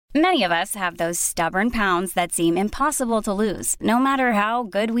Many of us have those stubborn pounds that seem impossible to lose, no matter how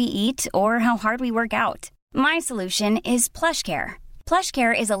good we eat or how hard we work out. My solution is PlushCare.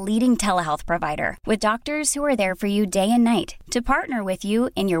 PlushCare is a leading telehealth provider with doctors who are there for you day and night to partner with you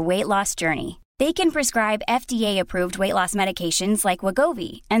in your weight loss journey. They can prescribe FDA-approved weight loss medications like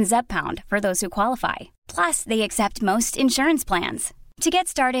Wegovy and Zepbound for those who qualify. Plus, they accept most insurance plans. To get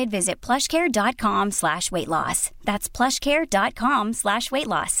started, visit plushcare.com/weightloss. That's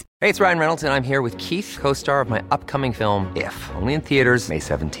plushcare.com/weightloss. Hey, it's Ryan Reynolds, and I'm here with Keith, co-star of my upcoming film, If, only in theaters May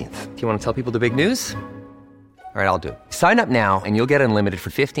 17th. Do you want to tell people the big news? All right, I'll do it. Sign up now and you'll get unlimited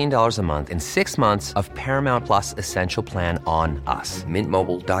for $15 a month and 6 months of Paramount Plus Essential Plan on us.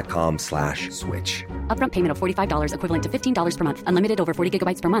 MintMobile.com/switch. Upfront payment of $45 equivalent to $15 per month. Unlimited over 40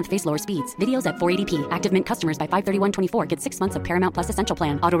 gigabytes per month. Face lower speeds. Videos at 480p. Active Mint customers by 531.24 get 6 months of Paramount Plus Essential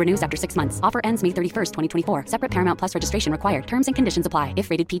Plan. Auto renews after 6 months. Offer ends May 31st, 2024. Separate Paramount Plus registration required. Terms and conditions apply if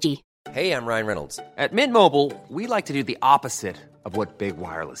rated PG. Hey, I'm Ryan Reynolds. At Mint Mobile, we like to do the opposite of what Big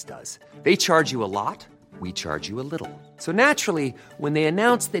Wireless does. They charge you a lot. We charge you a little. So naturally, when they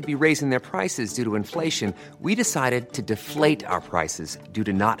announced they'd be raising their prices due to inflation, we decided to deflate our prices due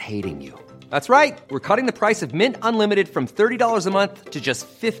to not hating you. That's right. We're cutting the price of Mint Unlimited from $30 a month to just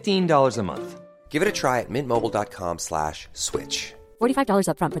 $15 a month. Give it a try at mintmobile.com/switch. $45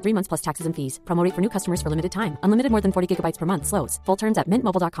 upfront for 3 months plus taxes and fees. Promo rate for new customers for limited time. Unlimited more than 40 gigabytes per month. Slows full terms at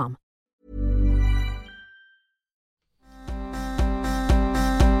mintmobile.com.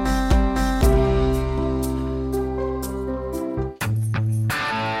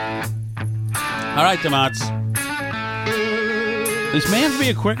 All right, Demots. This may have to be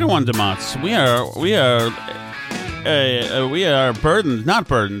a quicker one, Demots. We are burdened, not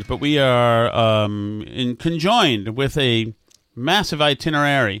burdened, but we are conjoined with a massive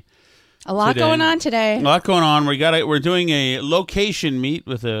itinerary. A lot going on today. A lot going on. We're doing a location meet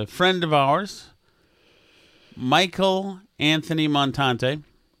with a friend of ours, Michael Anthony Montante,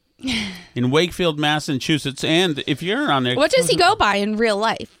 in Wakefield, Massachusetts. And if you're on there, what does he go by in real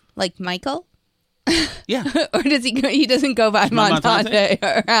life? Like Michael? Yeah. Or does he doesn't go by Montante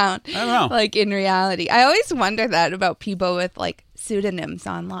around? I don't know. Like in reality. I always wonder that about people with like pseudomonyms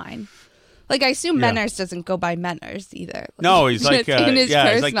online. Like I assume Menners doesn't go by Menners either. Like, no, he's like he's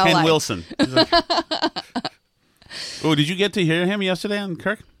like Ken life. Wilson. Oh, did you get to hear him yesterday on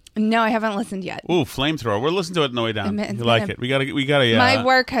Kirk? No, I haven't listened yet. Ooh, Flamethrower. We'll listen to it on the way down. You like it? We gotta. My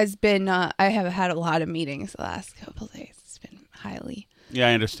work has been. I have had a lot of meetings the last couple of days. It's been highly. Yeah,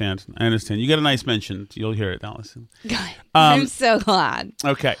 I understand. You got a nice mention. You'll hear it now. Listen. I'm so glad.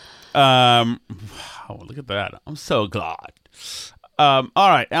 Okay. Oh, look at that. I'm so glad. All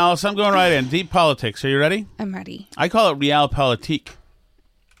right, Alice, I'm going right in. Deep politics. Are you ready? I'm ready. I call it realpolitik.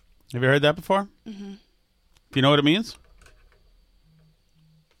 Have you heard that before? Mm-hmm. Do you know what it means?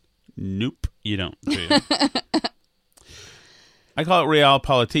 Nope, you don't. Do you? I call it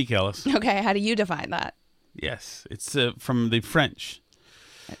realpolitik, Alice. Okay, how do you define that? Yes, it's from the French.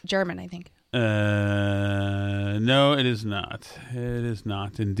 German, I think. No, it is not. It is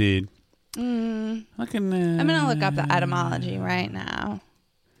not, indeed. I'm going to look up the etymology right now.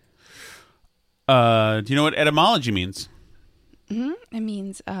 Do you know what etymology means? Mm-hmm. It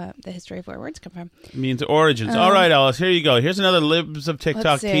means the history of where words come from. It means origins. All right, Alice, here you go. Here's another Libs of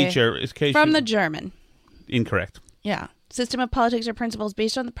TikTok teacher. From the German. Incorrect. Yeah. System of politics or principles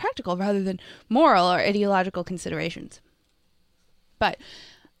based on the practical rather than moral or ideological considerations. But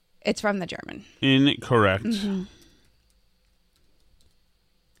it's from the German. Incorrect. Mm-hmm.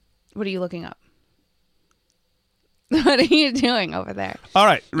 What are you looking up? What are you doing over there? All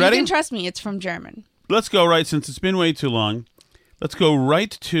right, ready? You can trust me, it's from German. Let's go right, since it's been way too long, let's go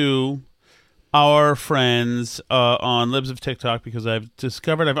right to our friends on Libs of TikTok, because I've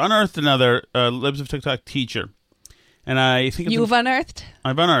unearthed another Libs of TikTok teacher. And I think unearthed?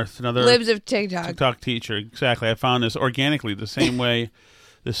 I've unearthed another Libs of TikTok teacher. Exactly. I found this organically, the same way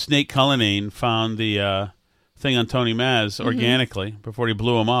the Snake Cullinane found the thing on Tony Maz organically before he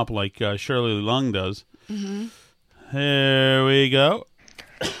blew him up like Shirley Lung does. Mm-hmm. Here we go.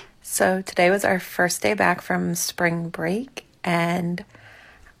 So today was our first day back from spring break, and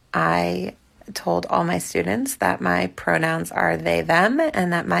I told all my students that my pronouns are they, them,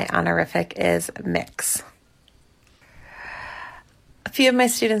 and that my honorific is mix. A few of my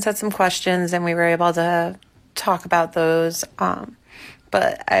students had some questions, and we were able to talk about those,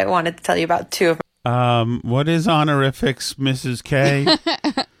 but I wanted to tell you about two of them. What is honorifics, Mrs. K?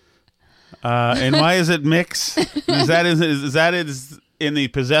 And why is it mix? Is that in the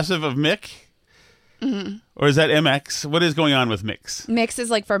possessive of Mick? Mm-hmm. Or is that MX? What is going on with mix? Mix is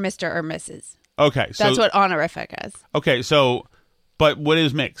like for Mr. or Mrs. Okay. That's what honorific is. Okay, so But what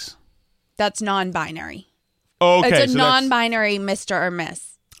is mix? That's non-binary. Oh, okay. It's a non-binary Mr. or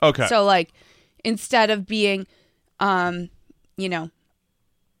Miss. Okay. So, like, instead of being,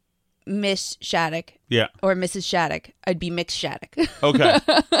 Miss Shattuck Yeah. or Mrs. Shattuck, I'd be Mix Shattuck. Okay.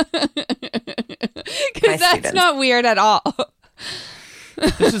 Because that's students. not weird at all.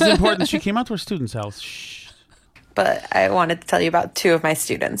 This is important that she came out to her students' house. Shh. But I wanted to tell you about 2 of my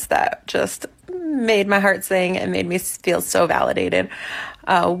students that just made my heart sing and made me feel so validated.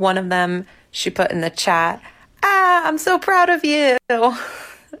 One of them, she put in the chat, I'm so proud of you.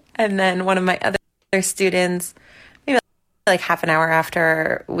 And then one of my other students, maybe like half an hour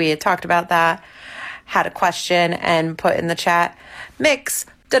after we had talked about that, had a question and put in the chat, Mix,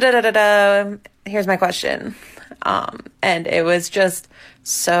 da-da-da-da-da, here's my question. And it was just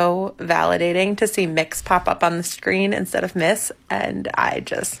so validating to see Mix pop up on the screen instead of Miss. And I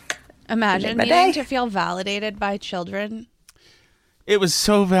just Imagine made my needing day. to feel validated by children. It was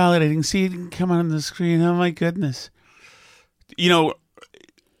so validating. See it come on the screen. Oh, my goodness. You know,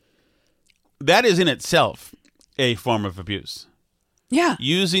 that is in itself a form of abuse. Yeah.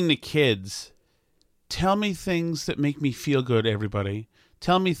 Using the kids, tell me things that make me feel good, everybody.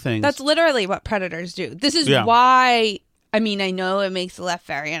 Tell me things. That's literally what predators do. This is Yeah. why, I mean, I know it makes the left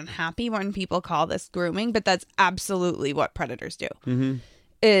very unhappy when people call this grooming, but that's absolutely what predators do. Mm-hmm.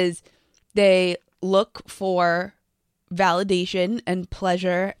 Is they look for validation and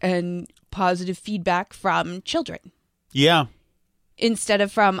pleasure and positive feedback from children Yeah. instead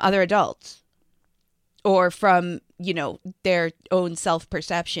of from other adults or from, their own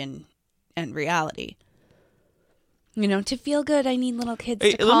self-perception and reality. To feel good, I need little kids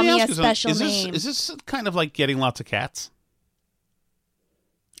to call me a special name. Is this kind of like getting lots of cats?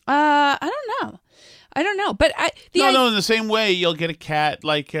 I don't know. But No, in the same way, you'll get a cat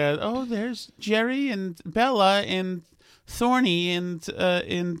like, there's Jerry and Bella and Thorny and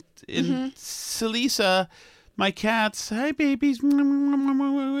Celisa, my cats. Hi, babies.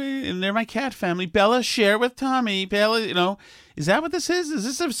 And they're my cat family. Bella, share with Tommy. Bella, is that what this is? Is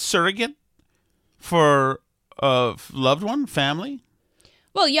this a surrogate for a loved one, family?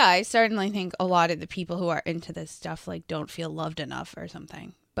 Well, yeah, I certainly think a lot of the people who are into this stuff don't feel loved enough or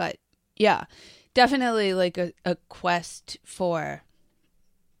something. But yeah, definitely like a quest for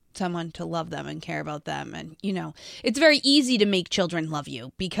someone to love them and care about them. And, it's very easy to make children love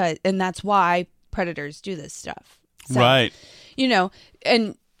you and that's why predators do this stuff. So, Right.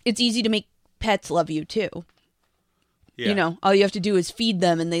 And it's easy to make pets love you too. Yeah. All you have to do is feed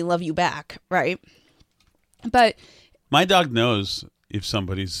them and they love you back. Right. But My dog knows if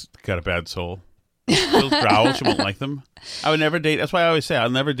somebody's got a bad soul. She'll growl. She won't like them. I would never date. That's why I always say I'll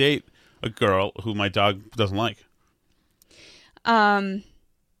never date a girl who my dog doesn't like. Okay,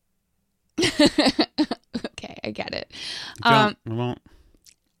 I get it. I won't.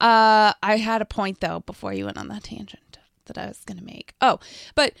 I had a point though before you went on that tangent that I was going to make. Oh,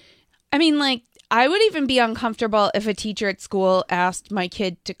 but I mean, I would even be uncomfortable if a teacher at school asked my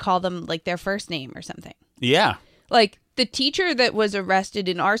kid to call them their first name or something. Yeah. The teacher that was arrested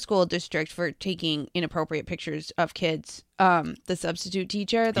in our school district for taking inappropriate pictures of kids, the substitute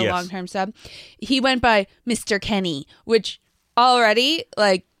teacher, the Yes. long-term sub, he went by Mr. Kenny, which already,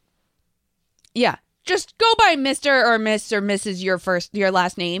 yeah, just go by Mr. or Miss or Mrs. your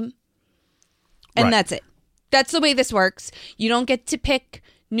last name. And Right. that's it. That's the way this works. You don't get to pick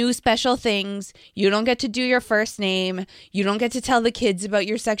new special things. You don't get to do your first name. You don't get to tell the kids about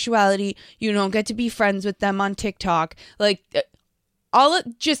your sexuality. You don't get to be friends with them on TikTok. They're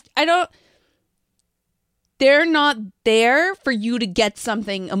not there for you to get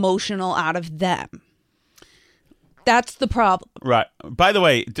something emotional out of them. That's the problem. Right. By the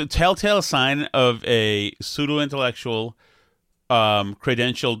way, the telltale sign of a pseudo-intellectual,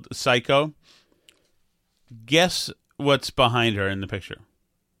 credentialed psycho. Guess what's behind her in the picture.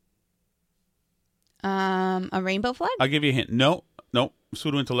 A rainbow flag? I'll give you a hint. No.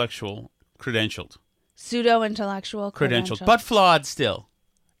 Pseudo-intellectual, credentialed. Pseudo-intellectual Credentialed, but flawed still.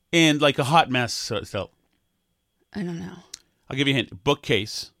 And a hot mess still. I don't know. I'll give you a hint.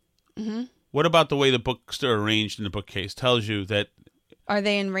 Bookcase. Mm-hmm. What about the way the books are arranged in the bookcase tells you that... Are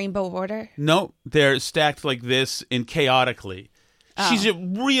they in rainbow order? No, they're stacked like this and chaotically. Oh. She's a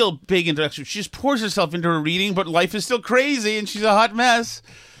real big intellectual. She just pours herself into her reading, but life is still crazy and she's a hot mess.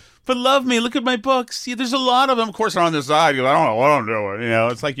 But love me, look at my books. See, there's a lot of them. Of course, they're on the side. You go, I don't know what I'm doing.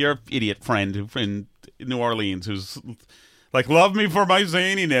 It's like your idiot friend in New Orleans who's like, love me for my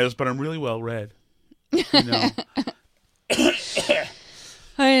zaniness, but I'm really well read. I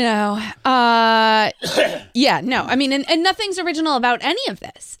know. Yeah, no. I mean, and nothing's original about any of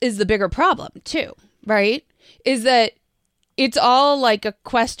this is the bigger problem, too, right? Is that it's all like a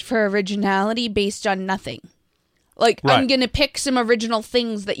quest for originality based on nothing. Like, Right. I'm going to pick some original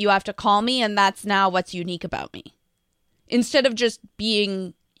things that you have to call me, and that's now what's unique about me. Instead of just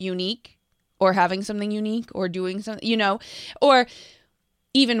being unique or having something unique or doing something, you know, or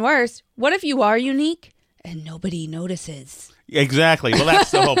even worse, what if you are unique and nobody notices? Exactly. Well,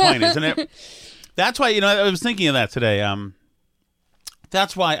 that's the whole point, isn't it? That's why, you know, I was thinking of that today.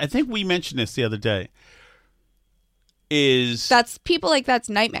 That's why, I think we mentioned this the other day, That's people like that's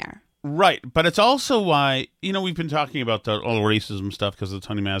nightmare. Right, but it's also why, you know, we've been talking about all the racism stuff because of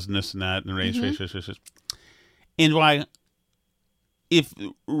Tony Maz and this and that and race. And why, if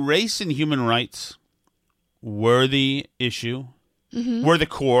race and human rights were the issue, were the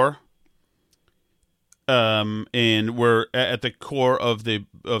core, and were at the core of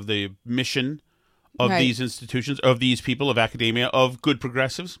the mission of Right. these institutions, of these people, of academia, of good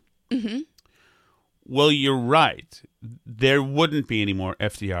progressives, well, you're right. There wouldn't be any more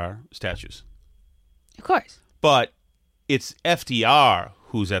FDR statues. Of course. But it's FDR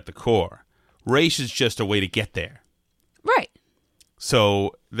who's at the core. Race is just a way to get there. Right.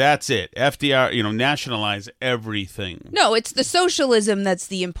 So that's it. FDR, you know, nationalize everything. No, it's the socialism that's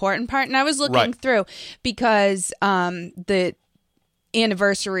the important part. And I was looking Right. through because the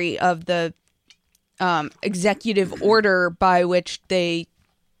anniversary of the executive order by which they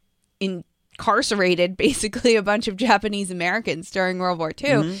incarcerated basically a bunch of Japanese Americans during World War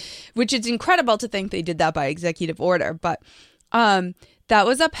II, which is incredible to think they did that by executive order. But that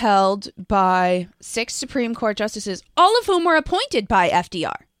was upheld by 6 Supreme Court justices, all of whom were appointed by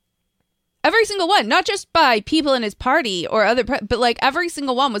FDR. Every single one, not just by people in his party or other, but like every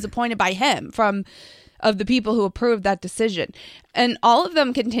single one was appointed by him of the people who approved that decision. And all of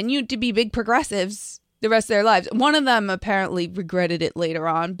them continued to be big progressives the rest of their lives. One of them apparently regretted it later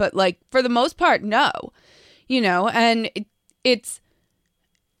on, but like for the most part, no. You know, and it's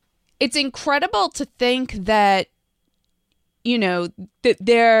incredible to think that, you know, that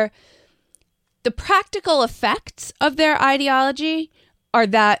the practical effects of their ideology are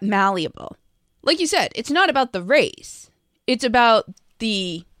that malleable. Like you said, it's not about the race. It's about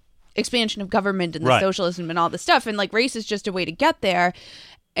the expansion of government and the Right. socialism and all this stuff. And like race is just a way to get there.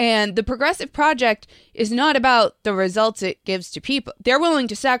 And the Progressive Project is not about the results it gives to people. They're willing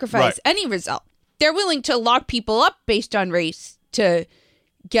to sacrifice Right. any result. They're willing to lock people up based on race to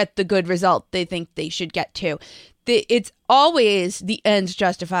get the good result they think they should get to. It's always the ends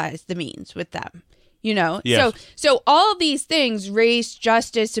justifies the means with them. You know, Yes. so all these things, race,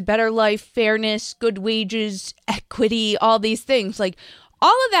 justice, a better life, fairness, good wages, equity, all these things, like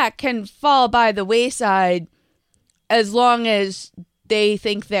all of that can fall by the wayside as long as they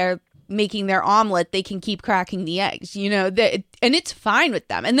think they're making their omelet, they can keep cracking the eggs, you know, and it's fine with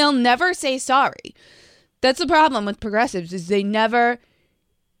them. And they'll never say sorry. That's the problem with progressives is they never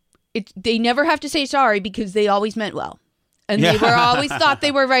have to say sorry because they always meant well. And they were always thought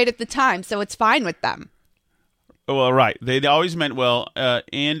they were right at the time, so it's fine with them. Well, right. They always meant well,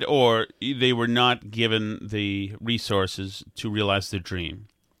 and or they were not given the resources to realize their dream.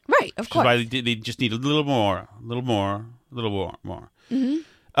 Right, of Which is course. why they just need a little more.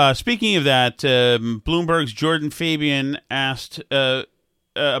 Mm-hmm. Speaking of that, Bloomberg's Jordan Fabian asked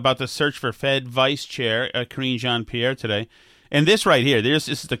about the search for Fed Vice Chair Karine Jean-Pierre today, and this right here, this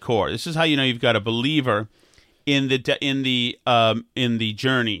is the core. This is how you know you've got a believer in the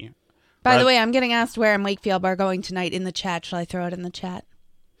journey. By the way, I'm getting asked where in Wakefield we're going tonight in the chat. Shall I throw it in the chat?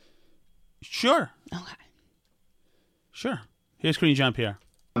 Sure. Okay. Sure. Here's Karine Jean-Pierre.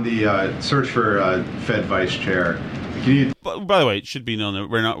 On the search for Fed Vice Chair, can you? By the way, it should be known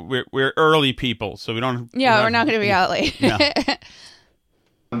that we're early people, so we don't. Yeah, we're not going to be out late. No.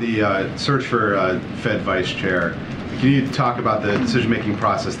 On the search for Fed Vice Chair, can you talk about the decision-making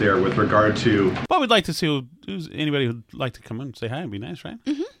process there with regard to? Well, we'd like to see who's anybody who'd like to come in and say hi. It'd be nice, right?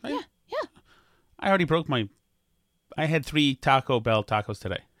 Mm-hmm. Right? Yeah. I already broke I had 3 Taco Bell tacos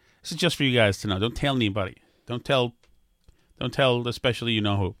today. This is just for you guys to know. Don't tell anybody. Don't tell, especially you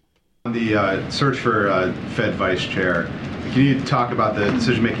know who. On the search for Fed Vice Chair, can you talk about the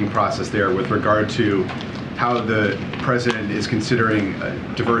decision-making process there with regard to how the president is considering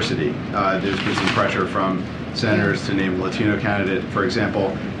diversity? There's been some pressure from senators to name a Latino candidate, for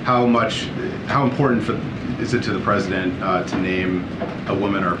example. How important is it to the president to name a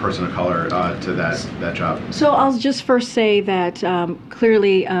woman or a person of color to that job? So I'll just first say that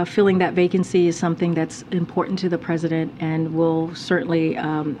clearly filling that vacancy is something that's important to the president, and will certainly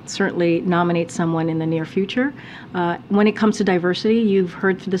nominate someone in the near future. When it comes to diversity, you've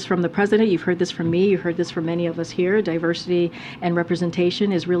heard this from the president, you've heard this from me, you've heard this from many of us here. Diversity and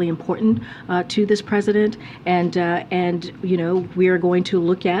representation is really important to this president, and we are going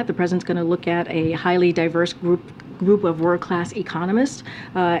to the president's going to look at a highly diverse group of world-class economists,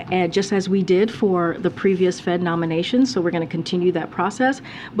 and just as we did for the previous Fed nominations. So we're going to continue that process.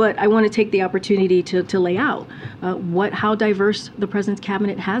 But I want to take the opportunity to lay out how diverse the president's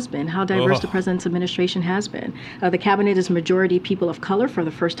cabinet has been, how diverse the president's administration has been. The cabinet is majority people of color for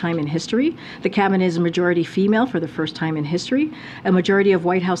the first time in history. The cabinet is majority female for the first time in history. A majority of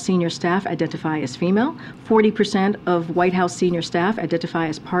White House senior staff identify as female. 40% of White House senior staff identify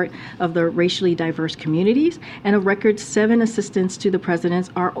as part of the racially diverse communities, and a record 7 assistants to the president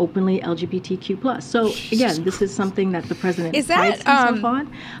are openly LGBTQ+. So again, this is something that the president prides himself on,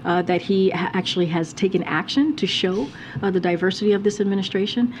 that he actually has taken action to show the diversity of this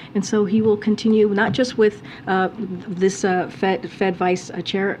administration. And so he will continue not just with this Fed vice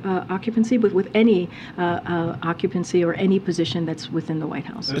chair occupancy, but with any occupancy or any position that's within the White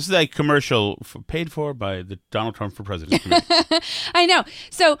House. This is a commercial paid for by the Donald Trump for President Committee. I know.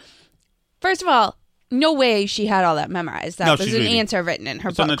 So, first of all, no way she had all that memorized. That was an answer written in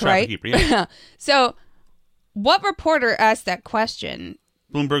her book, right? Keeper, yeah. So, what reporter asked that question?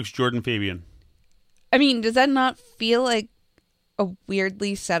 Bloomberg's Jordan Fabian. I mean, does that not feel like a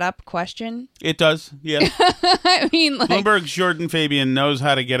weirdly set up question? It does, yeah. I mean, Bloomberg's Jordan Fabian knows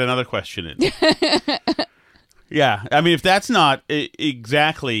how to get another question in. Yeah, I mean, if that's not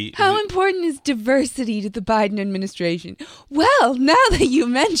exactly... How important is diversity to the Biden administration? Well, now that you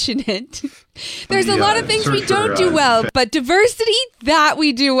mention it, there's a lot of things we don't do well, but diversity, that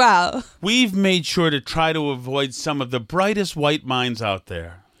we do well. We've made sure to try to avoid some of the brightest white minds out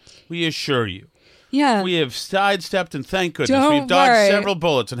there. We assure you. Yeah. We have sidestepped, and thank goodness. We've dodged several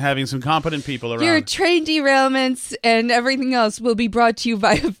bullets and having some competent people around. Your train derailments and everything else will be brought to you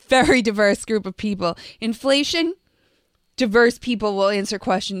by a very diverse group of people. Inflation, diverse people will answer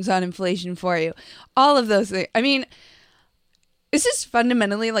questions on inflation for you. All of those things. I mean, this is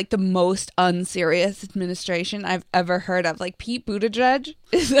fundamentally like the most unserious administration I've ever heard of. Like, Pete Buttigieg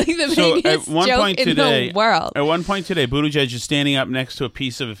is like the biggest joke in the world. At one point today, Buttigieg is standing up next to a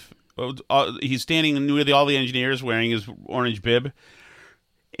piece of... he's standing near all the engineers wearing his orange bib,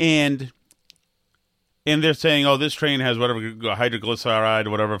 and they're saying, "Oh, this train has whatever hydroglyceride or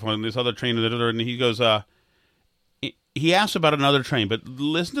whatever from this other train," and he goes, he asks about another train, but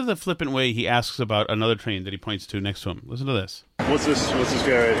listen to the flippant way he asks about another train that he points to next to him. Listen to this. What's this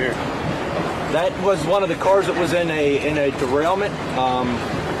guy right here? That was one of the cars that was in a derailment.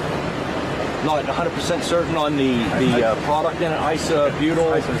 Not 100% certain on the product in it,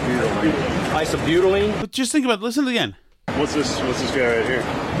 isobutylene. But just think about it. Listen again. What's this guy right here?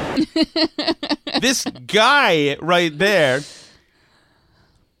 This guy right there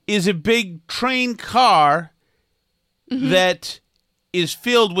is a big train car that is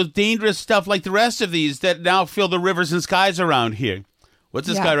filled with dangerous stuff like the rest of these that now fill the rivers and skies around here. What's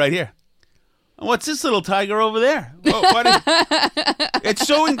this guy right here? What's this little tiger over there? It's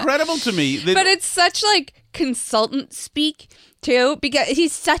so incredible to me. But it's such like consultant speak too, because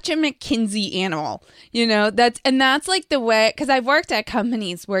he's such a McKinsey animal, you know. That's like the way, because I've worked at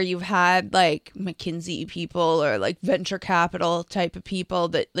companies where you've had like McKinsey people or like venture capital type of people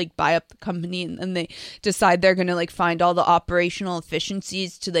that like buy up the company and they decide they're gonna like find all the operational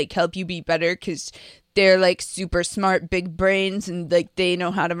efficiencies to like help you be better because they're like super smart, big brains, and like they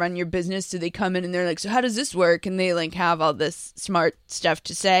know how to run your business. So they come in and they're like, so how does this work? And they like have all this smart stuff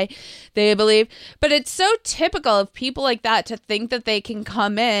to say, they believe. But it's so typical of people like that to think that they can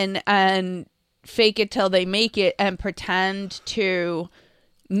come in and fake it till they make it and pretend to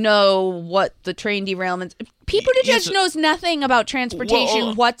know what the train derailments. Pete Buttigieg knows nothing about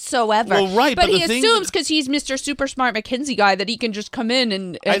transportation whatsoever. Well, right, but he assumes because he's Mr. Super Smart McKinsey guy that he can just come in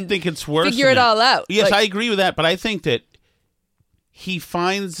and I think it's worse figure it all out. Yes, like, I agree with that, but I think that he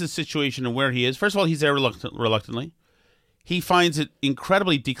finds the situation and where he is. First of all, he's there reluctantly. He finds it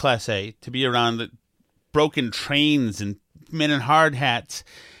incredibly déclassé to be around the broken trains and men in hard hats.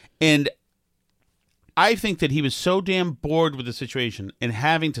 And I think that he was so damn bored with the situation and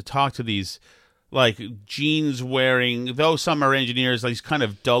having to talk to these like jeans wearing, though some are engineers, like these kind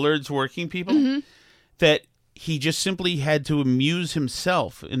of dullards working people, that he just simply had to amuse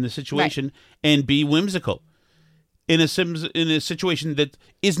himself in the situation and be whimsical. in a situation that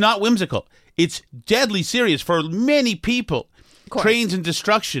is not whimsical. It's deadly serious for many people. Trains and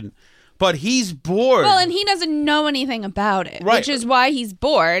destruction. But he's bored. Well, and he doesn't know anything about it, right. which is why he's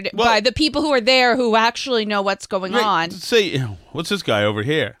bored by the people who are there who actually know what's going on. Say, what's this guy over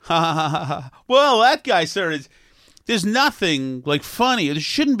here? Well, that guy, sir, there's nothing like funny. There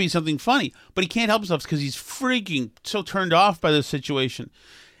shouldn't be something funny, but he can't help himself because he's freaking so turned off by this situation.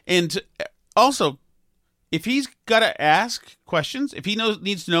 And also, if he's got to ask questions, if he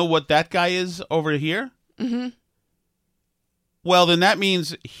needs to know what that guy is over here, well, then that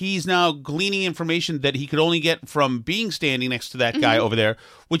means he's now gleaning information that he could only get from being standing next to that guy over there,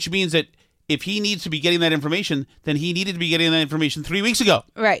 which means that if he needs to be getting that information, then he needed to be getting that information 3 weeks ago.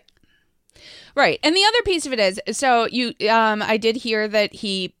 Right. Right. And the other piece of it is, so I did hear that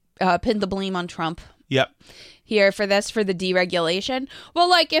he pinned the blame on Trump. Yep. Here for the deregulation. Well,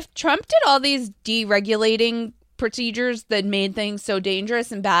 like if Trump did all these deregulating procedures that made things so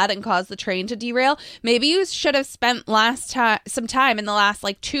dangerous and bad and caused the train to derail, maybe you should have spent some time in the last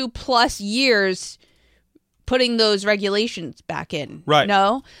 2+ years putting those regulations back in. Right.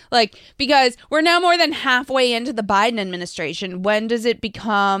 No? Because we're now more than halfway into the Biden administration. When does it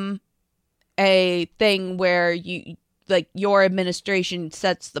become a thing where your administration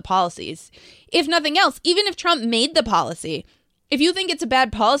sets the policies? If nothing else, even if Trump made the policy, if you think it's a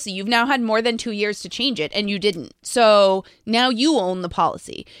bad policy, you've now had more than 2 years to change it, and you didn't. So now you own the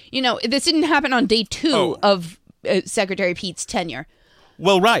policy. This didn't happen on day 2 of Secretary Pete's tenure.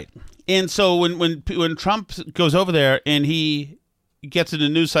 Well, right. And so when Trump goes over there and he gets in a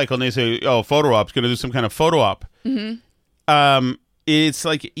news cycle and they say, photo op's going to do some kind of photo op. It's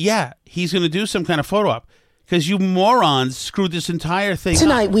like, yeah, he's going to do some kind of photo op. Because you morons screwed this entire thing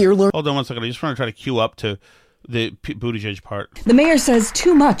Tonight up. we are learning. Hold on one second. I just want to try to queue up to the Buttigieg part. The mayor says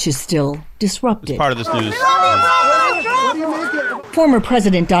too much is still disrupted. It's part of this news. Former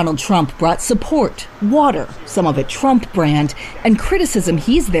President Donald Trump brought support, water, some of it Trump brand, and criticism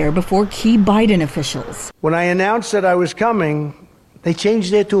he's there before key Biden officials. When I announced that I was coming, they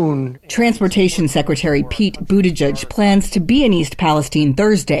changed their tune. Transportation Secretary Pete Buttigieg plans to be in East Palestine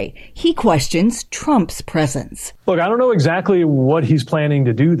Thursday. He questions Trump's presence. Look, I don't know exactly what he's planning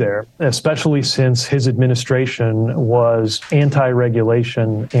to do there, especially since his administration was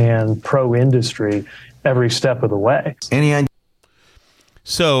anti-regulation and pro-industry every step of the way.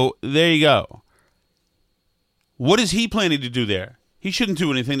 So there you go. What is he planning to do there? He shouldn't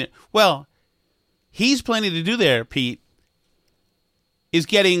do anything there. Well, he's planning to do there, Pete, is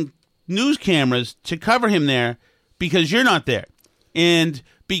getting news cameras to cover him there because you're not there. And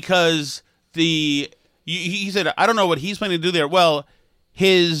because he said, I don't know what he's planning to do there. Well,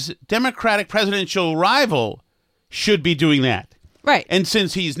 his Democratic presidential rival should be doing that. Right. And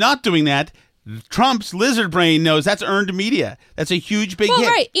since he's not doing that, Trump's lizard brain knows that's earned media. That's a huge, big hit.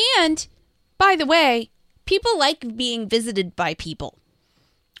 Right. And, by the way, people like being visited by people.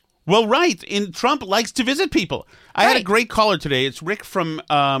 Well, right. And Trump likes to visit people. I had a great caller today. It's Rick from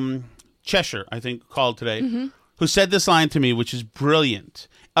Cheshire, I think, called today, who said this line to me, which is brilliant.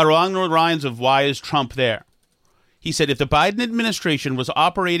 Along the lines of why is Trump there? He said, if the Biden administration was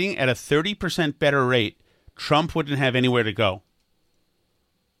operating at a 30% better rate, Trump wouldn't have anywhere to go.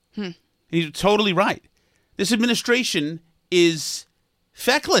 And he's totally right. This administration is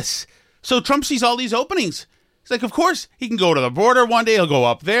feckless. So Trump sees all these openings. It's like, of course, he can go to the border one day. He'll go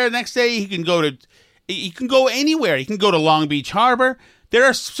up there. Next day, he can go anywhere. He can go to Long Beach Harbor. There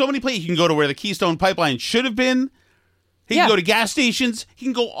are so many places. He can go to where the Keystone Pipeline should have been. He can go to gas stations. He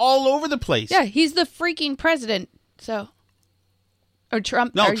can go all over the place. Yeah, he's the freaking president. So, or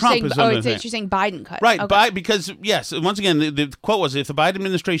Trump? No, Trump is on the thing. You're saying Biden cut, right? Okay. Because yes, once again, the quote was, if the Biden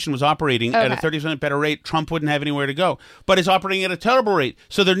administration was operating at a 30% better rate, Trump wouldn't have anywhere to go. But it's operating at a terrible rate,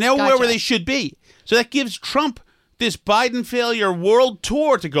 so they're nowhere where they should be. So that gives Trump this Biden failure world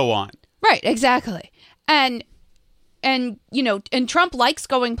tour to go on. Right, exactly. And Trump likes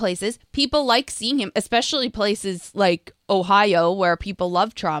going places. People like seeing him, especially places like Ohio where people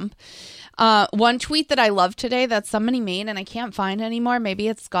love Trump. One tweet that I love today that somebody made and I can't find anymore. Maybe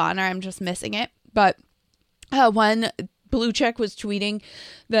it's gone or I'm just missing it. But one Blue Check was tweeting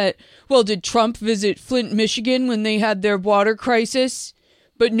that, well, did Trump visit Flint, Michigan when they had their water crisis?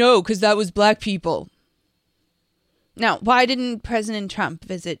 But no, because that was black people. Now, why didn't President Trump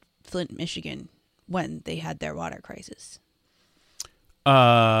visit Flint, Michigan when they had their water crisis?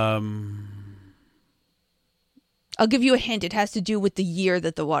 I'll give you a hint. It has to do with the year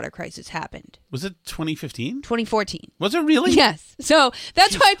that the water crisis happened. Was it 2015? 2014. Was it really? Yes. So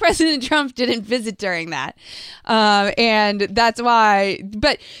that's why President Trump didn't visit during that. And that's why.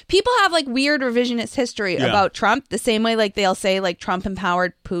 But people have like weird revisionist history about Trump, the same way like they'll say like Trump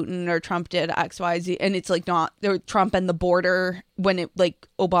empowered Putin or Trump did XYZ. And it's like not Trump and the border when it like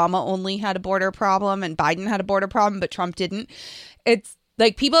Obama only had a border problem and Biden had a border problem, but Trump didn't. It's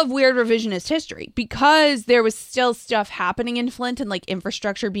like people have weird revisionist history because there was still stuff happening in Flint and like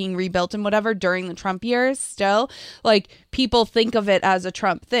infrastructure being rebuilt and whatever during the Trump years. Still, like people think of it as a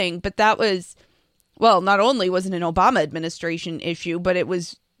Trump thing, but that was, well, not only was it an Obama administration issue, but it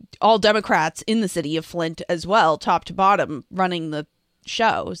was all Democrats in the city of Flint as well, top to bottom, running the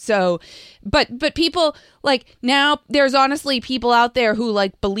show. So, but people like now there's honestly people out there who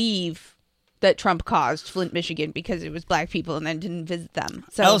like believe that Trump caused Flint, Michigan because it was black people and then didn't visit them.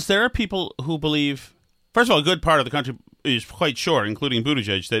 So Alice, there are people who believe, first of all, a good part of the country is quite sure, including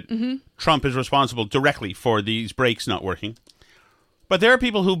Buttigieg, that Trump is responsible directly for these brakes not working. But there are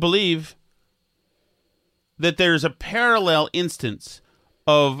people who believe that there's a parallel instance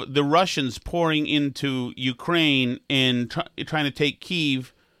of the Russians pouring into Ukraine and trying to take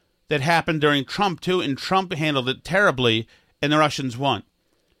Kyiv that happened during Trump, too, and Trump handled it terribly, and the Russians won.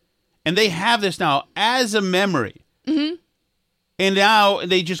 And they have this now as a memory. Mm-hmm. And now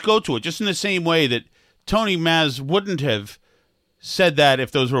they just go to it, just in the same way that Tony Maz wouldn't have said that if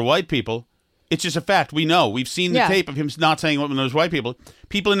those were white people. It's just a fact. We know. We've seen the tape of him not saying it when those white people.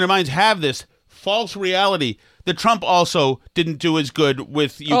 People in their minds have this false reality that Trump also didn't do as good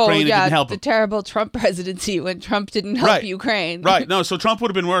with Ukraine and didn't help him. The terrible Trump presidency when Trump didn't help Ukraine. Right. No, so Trump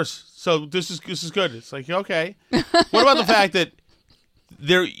would have been worse. So this is good. It's like, okay. What about the fact that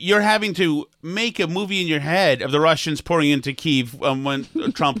you're having to make a movie in your head of the Russians pouring into Kyiv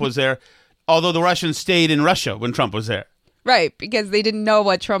when Trump was there, although the Russians stayed in Russia when Trump was there. Right, because they didn't know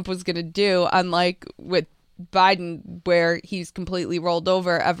what Trump was going to do, unlike with Biden, where he's completely rolled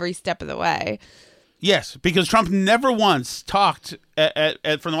over every step of the way. Yes, because Trump never once talked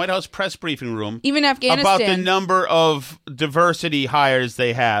from the White House press briefing room, even Afghanistan, about the number of diversity hires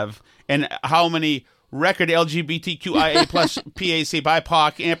they have and how many record LGBTQIA plus PAC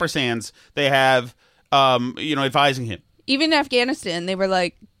BIPOC ampersands they have, advising him. Even Afghanistan, they were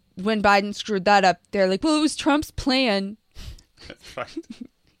like, when Biden screwed that up, they're like, well, it was Trump's plan. That's right.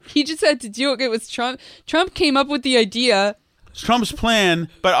 He just had to do it. It was Trump. Trump came up with the idea. It's Trump's plan,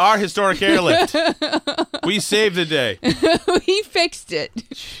 but our historic airlift. We saved the day. We fixed it.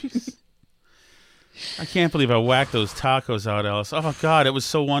 Jeez. I can't believe I whacked those tacos out, Alice. Oh, God, it was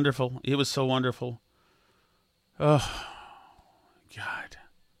so wonderful. It was so wonderful. Oh, God.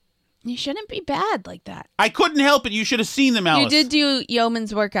 You shouldn't be bad like that. I couldn't help it. You should have seen them, Alice. You did do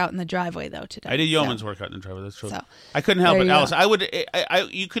yeoman's workout in the driveway, though, today. I did yeoman's workout in the driveway. That's true. So, I couldn't help it, Alice.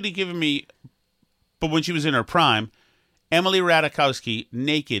 You could have given me, but when she was in her prime, Emily Ratajkowski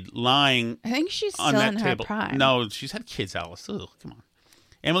naked, lying. I think she's on still that in table. her prime. No, she's had kids, Alice. Ugh, come on.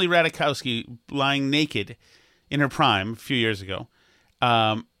 Emily Ratajkowski lying naked in her prime a few years ago,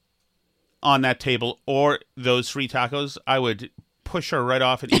 on that table, or those free tacos, I would push her right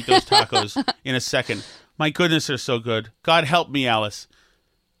off and eat those tacos in a second. My goodness, they're so good. God help me, Alice.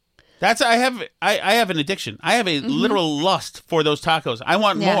 I have an addiction. I have a literal lust for those tacos. I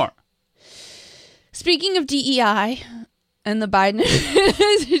want more. Speaking of DEI and the Biden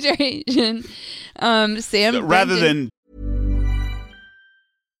administration, Sam rather than.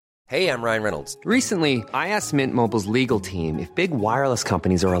 Hey, I'm Ryan Reynolds. Recently, I asked Mint Mobile's legal team if big wireless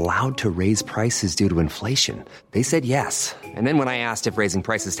companies are allowed to raise prices due to inflation. They said yes. And then when I asked if raising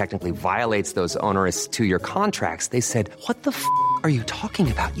prices technically violates those onerous 2-year contracts, they said, "What the f*** are you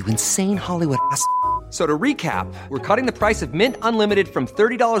talking about, you insane Hollywood ass?" So to recap, we're cutting the price of Mint Unlimited from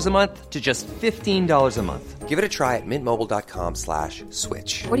 $30 a month to just $15 a month. Give it a try at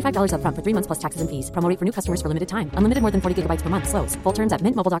mintmobile.com/switch. $45 up front for 3 months plus taxes and fees. Promo rate for new customers for limited time. Unlimited more than 40 gigabytes per month. Slows full terms at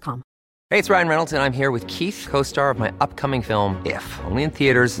mintmobile.com. Hey, it's Ryan Reynolds, and I'm here with Keith, co-star of my upcoming film, If, only in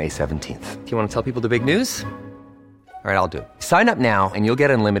theaters May 17th. Do you want to tell people the big news? All right, I'll do it. Sign up now and you'll get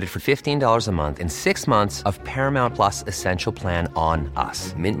unlimited for $15 a month and 6 months of Paramount Plus Essential Plan on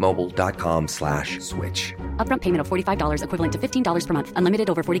us. mintmobile.com/switch. Upfront payment of $45 equivalent to $15 per month. Unlimited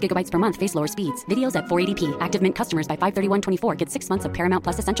over 40 gigabytes per month. Face lower speeds. Videos at 480p. Active Mint customers by 531.24 get 6 months of Paramount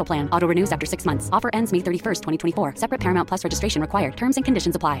Plus Essential Plan. Auto renews after 6 months. Offer ends May 31st, 2024. Separate Paramount Plus registration required. Terms and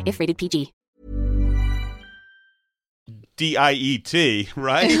conditions apply if rated PG. DIET,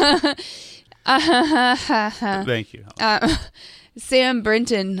 right? Thank you. Sam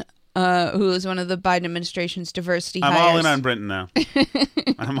Brinton, who is one of the Biden administration's diversity hires. I'm all in on Brinton now.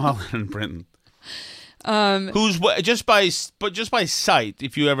 I'm all in on Brinton. Who's just by sight,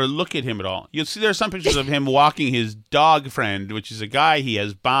 if you ever look at him at all, you'll see there are some pictures of him walking his dog friend, which is a guy he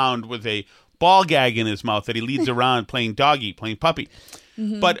has bound with a ball gag in his mouth that he leads around playing puppy.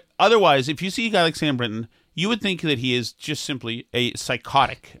 Mm-hmm. But otherwise, if you see a guy like Sam Brinton, you would think that he is just simply a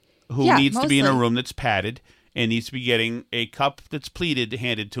psychotic who needs to be in a room that's padded and needs to be getting a cup that's pleated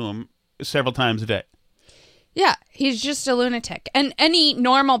handed to him several times a day. Yeah, he's just a lunatic. And any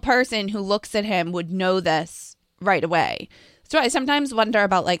normal person who looks at him would know this right away. So I sometimes wonder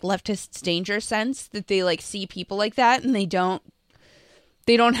about like leftists' danger sense, that they like see people like that and they don't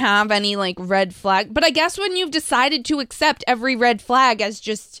have any like red flag. But I guess when you've decided to accept every red flag as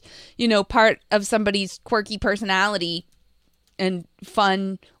just, part of somebody's quirky personality and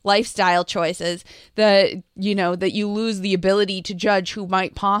fun lifestyle choices, that you lose the ability to judge who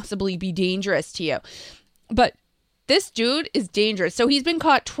might possibly be dangerous to you. But this dude is dangerous. So he's been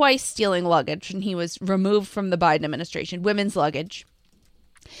caught twice stealing luggage, and he was removed from the Biden administration, women's luggage.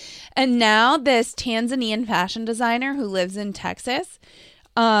 And now this Tanzanian fashion designer who lives in Texas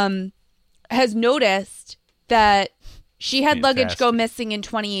has noticed that she had luggage go missing in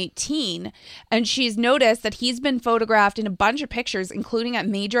 2018, and she's noticed that he's been photographed in a bunch of pictures, including at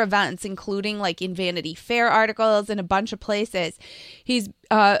major events, including like in Vanity Fair articles and a bunch of places. He's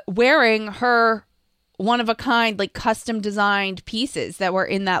wearing her one-of-a-kind, like custom-designed pieces that were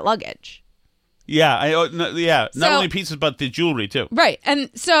in that luggage. Yeah, not only pieces, but the jewelry, too. Right,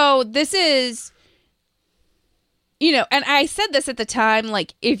 and so this is, and I said this at the time,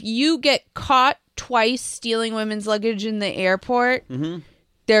 like, if you get caught twice stealing women's luggage in the airport,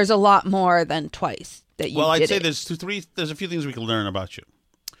 there's a lot more than twice that you did. Well, I'd say there's a few things we can learn about you.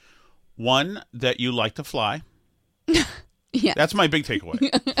 One, that you like to fly. Yeah. That's my big takeaway.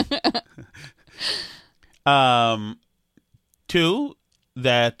 2,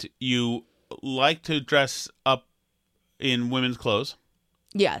 that you like to dress up in women's clothes.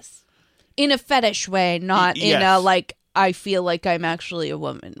 Yes. In a fetish way, not in a, like, I feel like I'm actually a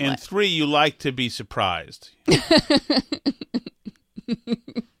woman way. And 3, you like to be surprised.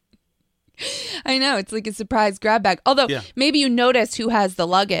 I know, it's like a surprise grab bag. Although, maybe you notice who has the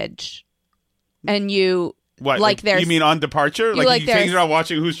luggage, and you... What, like their, you mean on departure? Like you figure out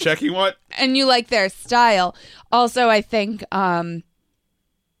watching who's checking what? And you like their style. Also, I think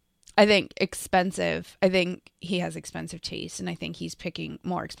expensive. I think he has expensive taste, and I think he's picking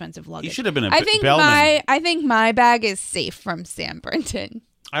more expensive luggage. He should have been Bellman. I think my bag is safe from Sam Brinton.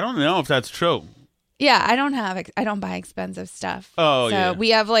 I don't know if that's true. Yeah, I don't buy expensive stuff. Oh, so yeah. we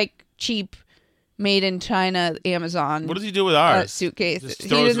have like cheap, made in China Amazon. What does he do with ours? Suitcase. Just He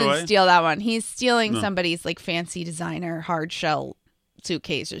throws it doesn't away? steal that one. He's stealing somebody's like fancy designer hard shell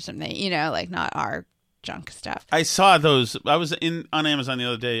suitcase or something. Like not our junk stuff. I saw those. I was on Amazon the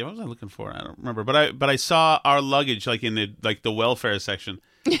other day. What was I looking for? I don't remember. But I saw our luggage like in the welfare section.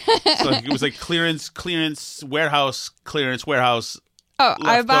 So it was like clearance warehouse. Oh,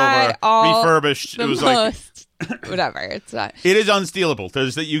 I buy all refurbished. The it was most, whatever. It's not. It is unstealable.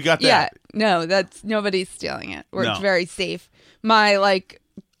 You got that. Yeah, no, nobody's stealing it. It's very safe. My like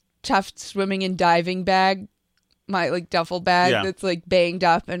Tuft swimming and diving bag, my like duffel bag that's like banged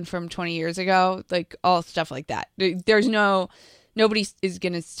up and from 20 years ago, like all stuff like that. There's nobody is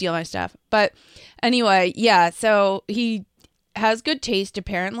gonna steal my stuff. But anyway, so he has good taste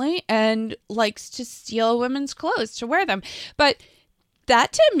apparently and likes to steal women's clothes to wear them. But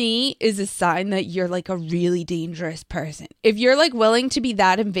that to me is a sign that you're like a really dangerous person. If you're like willing to be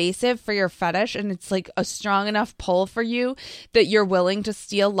that invasive for your fetish and it's like a strong enough pull for you that you're willing to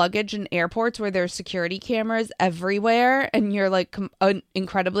steal luggage in airports where there's security cameras everywhere and you're like an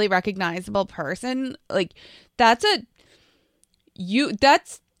incredibly recognizable person, like that's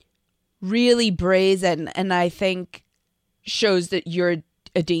really brazen, and I think shows that you're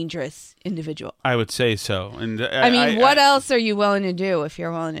a dangerous individual. I would say so. And what else are you willing to do if you're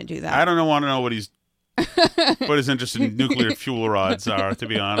willing to do that? I don't want to know what his interest in nuclear fuel rods are, to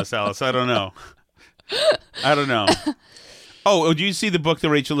be honest, Alice. I don't know. Oh, do you see the book, the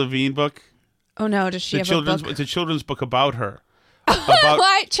Rachel Levine book? Oh no, does she have a book? It's a children's book about her.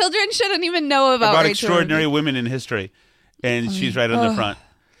 Why? Children shouldn't even know about Rachel extraordinary Levine. Women in history. And she's right on the front.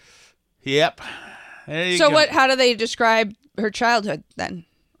 Yep. There you go. How do they describe her childhood then?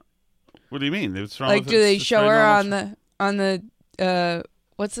 What do you mean? Do they show her on the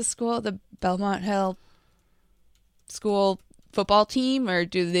what's the school? The Belmont Hill school football team, or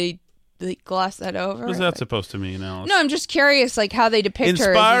do they gloss that over? What is that supposed to mean, Alice? No, I'm just curious, like how they depict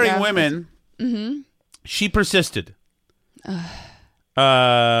her. Inspiring women. Mm-hmm. She persisted. That's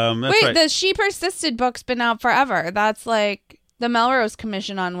Wait, right. the She Persisted book's been out forever. That's like The Melrose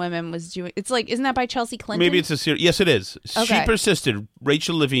Commission on Women was doing. It's like, isn't that by Chelsea Clinton? Maybe it's a series. Yes, it is. Okay. She Persisted.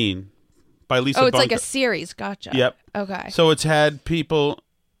 Rachel Levine by Lisa. Oh, it's Bunker. like a series. Gotcha. Yep. Okay. So it's had people.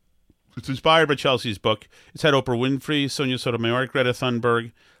 It's inspired by Chelsea's book. It's had Oprah Winfrey, Sonia Sotomayor, Greta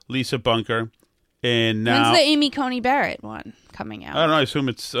Thunberg, Lisa Bunker, and now when's the Amy Coney Barrett one coming out? I don't know. I assume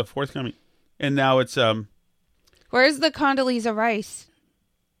it's forthcoming. And now it's Where's the Condoleezza Rice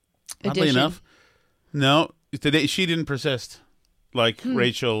oddly edition? enough, no. Today she didn't persist like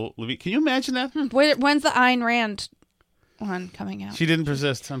Rachel Levine. Can you imagine that? When's the Ayn Rand one coming out? She didn't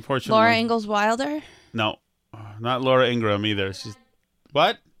persist, unfortunately. Laura Ingalls Wilder? No, not Laura Ingraham either. She's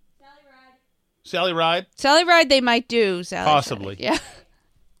what? Sally Ride. Sally Ride. They might do Sally. Possibly. Ride. Yeah.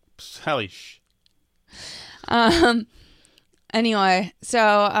 Sally. Anyway,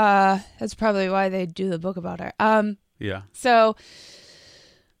 so that's probably why they do the book about her. Yeah. So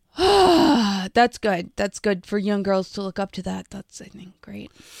that's good. That's good for young girls to look up to that. That's, I think,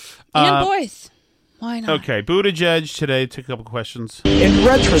 great. And boys. Why not? Okay. Buttigieg today took a couple questions. In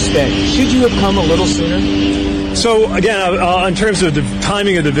retrospect, should you have come a little sooner? So, again, in terms of the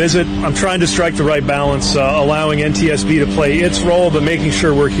timing of the visit, I'm trying to strike the right balance, allowing NTSB to play its role, but making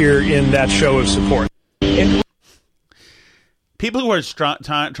sure we're here in that show of support. People who are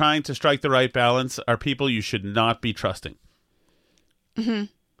trying to strike the right balance are people you should not be trusting. Mm-hmm.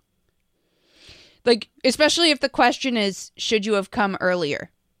 Like, especially if the question is, should you have come earlier?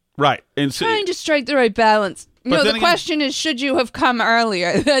 Right. And so, trying to strike the right balance. No, the question is, should you have come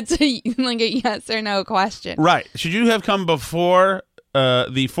earlier? That's like a yes or no question. Right. Should you have come before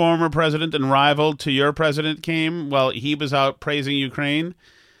the former president and rival to your president came while he was out praising Ukraine?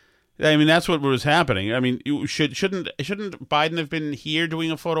 I mean, that's what was happening. I mean, shouldn't Biden have been here doing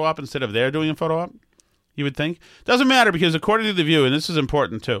a photo op instead of there doing a photo op? You would think. Doesn't matter because according to The View, and this is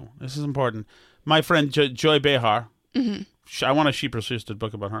important too. This is important. My friend Joy Behar, I want a She Persisted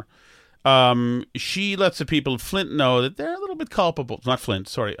book about her. She lets the people of Flint know that they're a little bit culpable. Not Flint,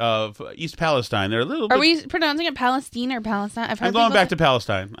 sorry, of East Palestine. They're a little bit... Are we pronouncing it Palestine or Palestine? I'm going back to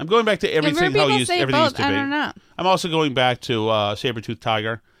Palestine. I'm going back to everything how everything used to be. I don't know. I'm also going back to Saber-Tooth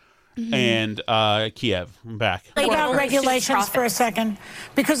Tiger and Kiev. I'm back. Lay down regulations for a second,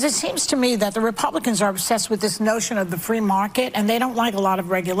 because it seems to me that the Republicans are obsessed with this notion of the free market, and they don't like a lot of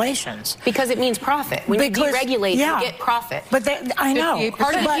regulations. Because it means profit. When you deregulate, you get profit. But I know.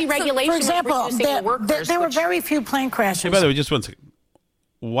 Part of deregulation, for example, there were very few plane crashes. Hey, by the way, just one second.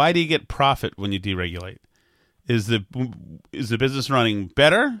 Why do you get profit when you deregulate? Is the business running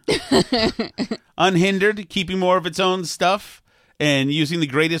better, unhindered, keeping more of its own stuff? And using the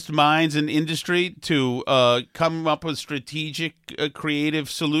greatest minds in industry to come up with strategic, creative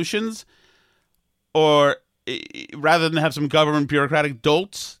solutions, or rather than have some government bureaucratic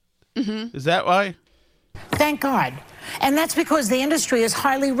dolts? Mm-hmm. Is that why? Thank God. And that's because the industry is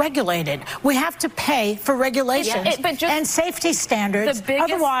highly regulated. We have to pay for regulations and safety standards.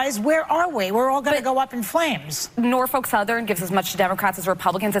 Otherwise, where are we? We're all going to go up in flames. Norfolk Southern gives as much to Democrats as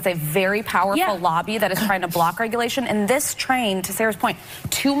Republicans. It's a very powerful lobby that is trying to block regulation. And this train, to Sarah's point,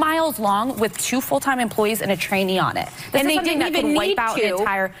 2 miles long with 2 full-time employees and a trainee on it. And they didn't even need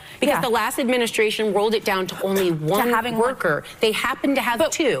to, because the last administration rolled it down to only one worker. They happened to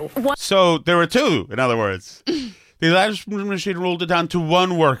have 2. So there were 2, in other words. The last administration rolled it down to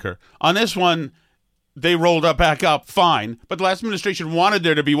 1 worker. On this one, they rolled up back up, fine. But the last administration wanted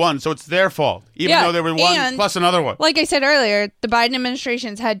there to be 1, so it's their fault. Even though there were 1 plus another one. Like I said earlier, the Biden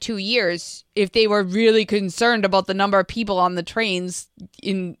administration's had 2 years. If they were really concerned about the number of people on the trains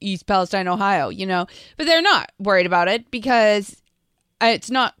in East Palestine, Ohio, you know. But they're not worried about it because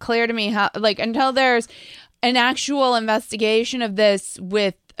it's not clear to me how, like, until there's an actual investigation of this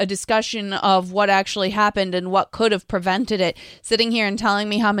with a discussion of what actually happened and what could have prevented it, sitting here and telling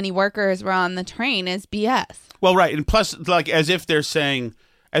me how many workers were on the train is BS. Well, right. And plus, like, as if they're saying,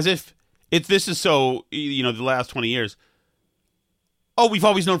 as if this is so, you know, the last 20 years. Oh, we've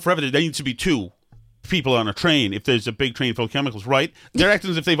always known forever that there needs to be 2 people on a train if there's a big train full of chemicals, right? They're acting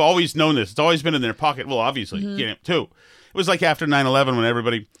as if they've always known this. It's always been in their pocket. Well, obviously, 2. It was like after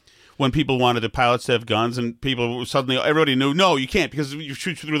 9/11 when people wanted the pilots to have guns and everybody knew, no, you can't because you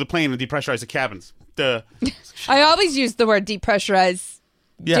shoot through the plane and depressurize the cabins. I always use the word depressurize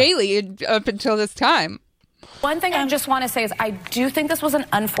daily up until this time. One thing I just want to say is I do think this was an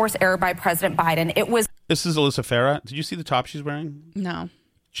unforced error by President Biden. This is Alyssa Farah. Did you see the top she's wearing? No.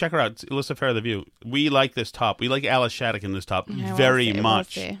 Check her out. It's Alyssa Farah, The View. We like this top. We like Alice Shattuck in this top very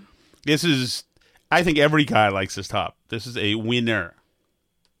much. This is, I think every guy likes this top. This is a winner.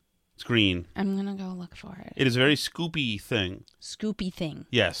 It's green. I'm going to go look for it. It is a very scoopy thing. Scoopy thing.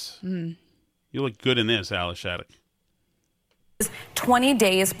 Yes. You look good in this, Alice Shattuck. 20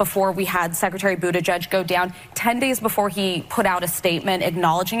 days before we had Secretary Buttigieg go down, 10 days before he put out a statement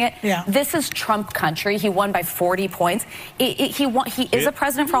acknowledging it. Yeah. This is Trump country. He won by 40 points. He is a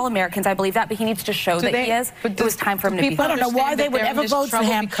president for all Americans. I believe that, but he needs to show that he is. It was time for him to be. I don't know why they would ever vote for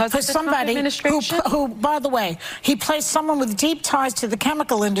him, for somebody who, by the way, he placed someone with deep ties to the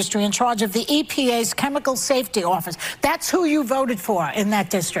chemical industry in charge of the EPA's Chemical Safety Office. That's who you voted for in that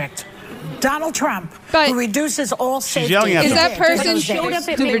district. Donald Trump, who reduces all safety. Is that person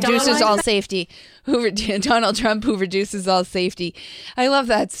who reduces all safety? Donald Trump, who reduces all safety. I love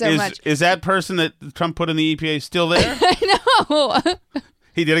that so much. Is that person that Trump put in the EPA still there? I know.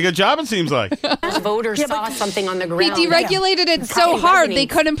 He did a good job, it seems like. Voters saw something on the ground. He deregulated it so hard, they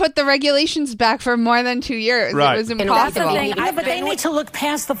couldn't put the regulations back for more than 2 years. Right. It was impossible. But they need to look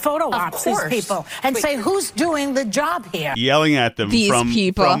past the photo ops, these people, and say, who's doing the job here? Yelling at them from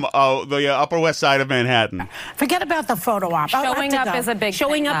the Upper West Side of Manhattan. Forget about the photo op. Showing up is a big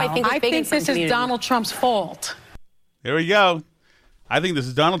Showing up, I think, I think this is Donald Trump's fault. There we go. I think this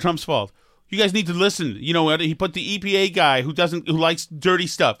is Donald Trump's fault. You guys need to listen. You know what? He put the EPA guy who likes dirty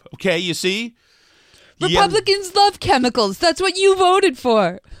stuff. Okay, you see? Republicans love chemicals. That's what you voted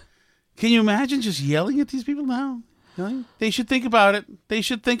for. Can you imagine just yelling at these people now? They should think about it.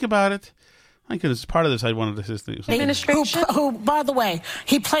 My goodness, part of this I wanted to say. Administration. Who, by the way,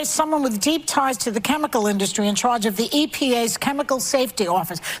 he placed someone with deep ties to the chemical industry in charge of the EPA's Chemical Safety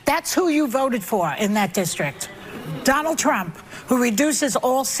Office. That's who you voted for in that district. Donald Trump, who reduces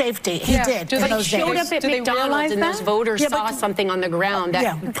all safety. He did in those days. Showed up at McDonald's and those voters saw something on the ground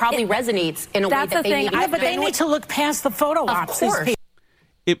that probably resonates in a way that they need. But they need to look past the photo ops. Of course.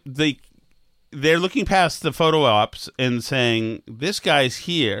 They're looking past the photo ops and saying, this guy's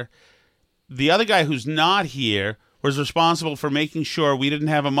here. The other guy who's not here was responsible for making sure we didn't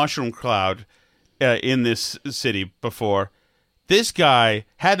have a mushroom cloud in this city before. This guy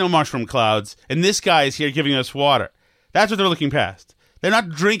had no mushroom clouds, and this guy is here giving us water. That's what they're looking past. They're not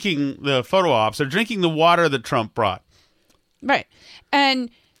drinking the photo ops. They're drinking the water that Trump brought. Right. And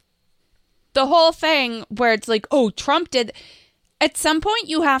the whole thing where it's like, oh, Trump did... At some point,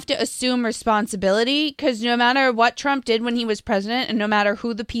 you have to assume responsibility, because no matter what Trump did when he was president, and no matter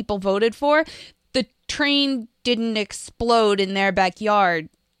who the people voted for, the train didn't explode in their backyard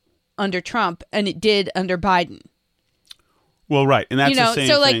under Trump, and it did under Biden. Well, right, and that's the same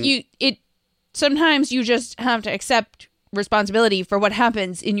thing. Sometimes you just have to accept responsibility for what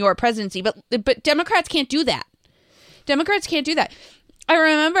happens in your presidency, but Democrats can't do that. I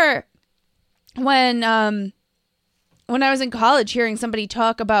remember when I was in college, hearing somebody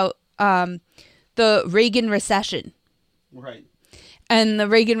talk about the Reagan recession, right, and the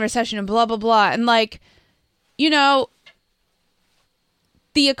Reagan recession, and blah blah blah, and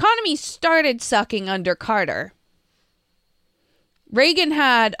the economy started sucking under Carter. Reagan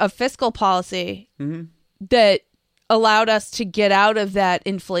had a fiscal policy that allowed us to get out of that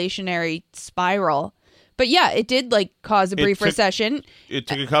inflationary spiral. But yeah, it did cause a brief recession. It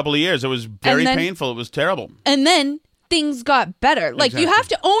took a couple of years. It was very painful. It was terrible. And then things got better. You have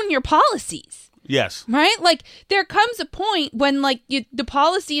to own your policies. Yes. Right? There comes a point when the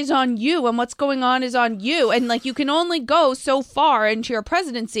policy is on you and what's going on is on you, and you can only go so far into your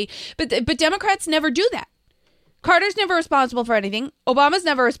presidency. But Democrats never do that. Carter's never responsible for anything. Obama's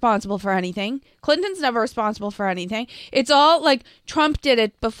never responsible for anything. Clinton's never responsible for anything. It's all Trump did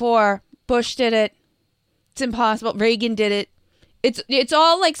it before Bush did it. It's impossible. Reagan did it. It's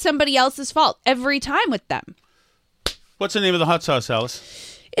all somebody else's fault every time with them. What's the name of the hot sauce,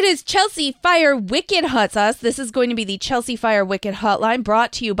 Alice? It is Chelsea Fire Wicked Hot Sauce. This is going to be the Chelsea Fire Wicked Hotline,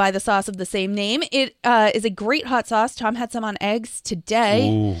 brought to you by the sauce of the same name. It is a great hot sauce. Tom had some on eggs today.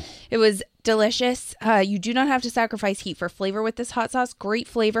 Ooh. It was delicious. You do not have to sacrifice heat for flavor with this hot sauce. Great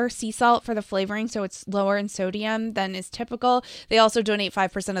flavor. Sea salt for the flavoring, so it's lower in sodium than is typical. They also donate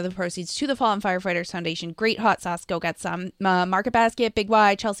 5% of the proceeds to the Fallen Firefighters Foundation. Great hot sauce. Go get some. Market Basket, Big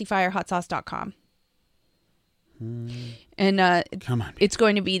Y, ChelseaFireHotSauce.com. And come on, it's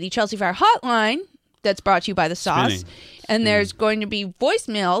going to be the Chelsea Fire Hotline that's brought to you by the sauce. And there's going to be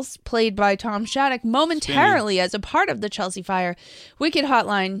voicemails played by Tom Shattuck momentarily as a part of the Chelsea Fire Wicked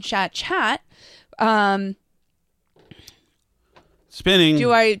Hotline chat. Spinning.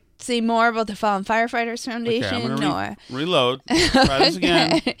 Do I say more about the Fallen Firefighters Foundation? Okay, I'm gonna reload. Try this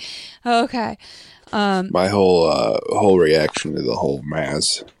again. Okay. My whole reaction to the whole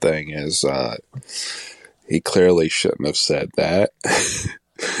Maz thing is he clearly shouldn't have said that.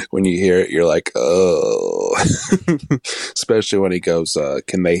 When you hear it, you're like, oh. Especially when he goes,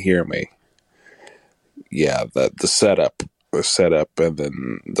 can they hear me? Yeah, the setup set up, and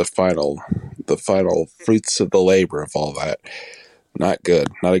then the final fruits of the labor of all that. Not good.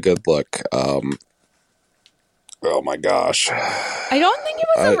 Not a good look. Oh my gosh. I don't think it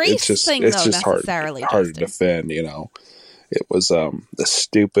was a race thing, it's though, just necessarily. hard to defend, you know. It was the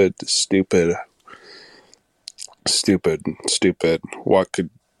stupid what could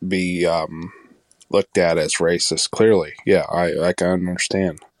be looked at as racist. Clearly, yeah, I can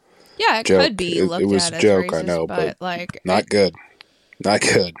understand. Yeah, it could be looked at as racist. It was a joke, I know, but like not good. Not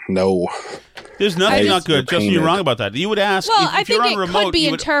good. No. There's nothing not good. Justin, you're wrong about that. You would ask. Well, if I think you're on it remote, could be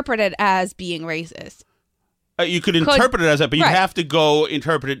interpreted as being racist. You could interpret it as that, but you'd have to go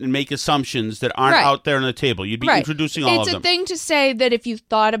interpret it and make assumptions that aren't out there on the table. You'd be introducing all of them. It's a thing to say that if you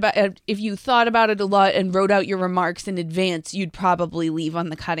thought about it a lot and wrote out your remarks in advance, you'd probably leave on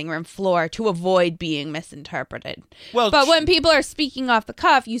the cutting room floor to avoid being misinterpreted. Well, but when people are speaking off the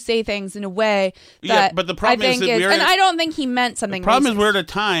cuff, you say things in a way that but the problem is that and I don't think he meant something. The problem racist. is we're at a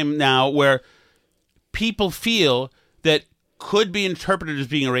time now where people feel that could be interpreted as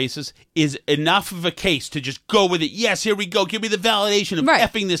being a racist is enough of a case to just go with it. Yes, here we go. Give me the validation of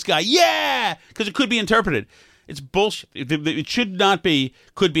effing this guy. Yeah! Because it could be interpreted. It's bullshit. It should not be,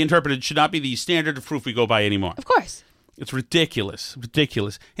 could be interpreted. It should not be the standard of proof we go by anymore. Of course. It's ridiculous.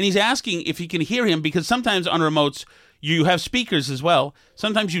 Ridiculous. And he's asking if he can hear him because sometimes on remotes you have speakers as well.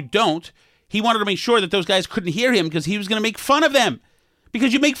 Sometimes you don't. He wanted to make sure that those guys couldn't hear him because he was going to make fun of them.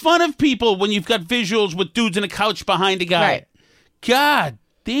 Because you make fun of people when you've got visuals with dudes in a couch behind a guy. Right. God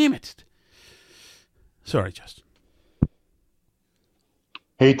damn it. Sorry, Justin.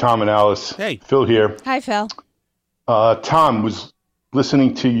 Hey, Tom and Alice. Hey. Phil here. Hi, Phil. Tom, was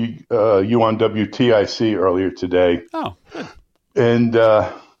listening to you on WTIC earlier today. Oh, good. And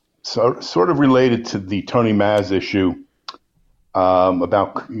so, sort of related to the Tony Maz issue,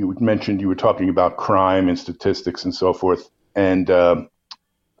 about, you mentioned you were talking about crime and statistics and so forth. And I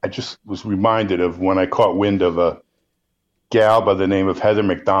just was reminded of when I caught wind of a gal by the name of Heather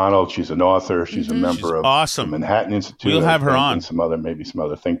McDonald. She's an author. She's a member of the Manhattan Institute. We'll have her on. And maybe some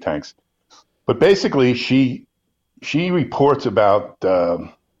other think tanks. But basically, she reports about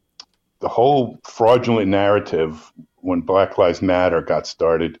the whole fraudulent narrative when Black Lives Matter got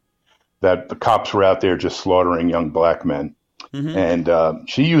started, that the cops were out there just slaughtering young black men. Mm-hmm. And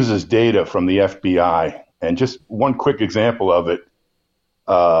she uses data from the FBI. And just one quick example of it,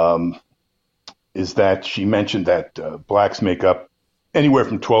 is that she mentioned that blacks make up anywhere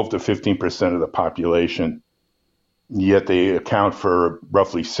from 12 to 15% of the population, yet they account for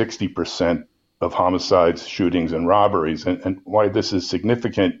roughly 60% of homicides, shootings, and robberies. And why this is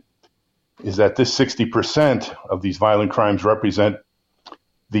significant is that this 60% of these violent crimes represent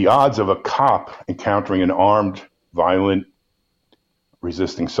the odds of a cop encountering an armed, violent,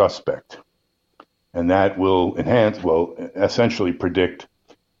 resisting suspect. And that will essentially predict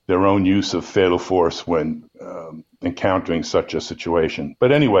their own use of fatal force when encountering such a situation.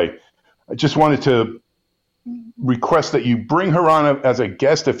 But anyway, I just wanted to request that you bring her on as a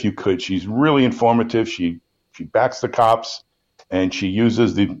guest if you could. She's really informative. She backs the cops, and she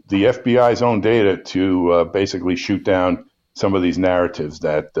uses the FBI's own data to basically shoot down some of these narratives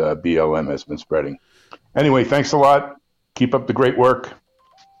that BLM has been spreading. Anyway, thanks a lot. Keep up the great work.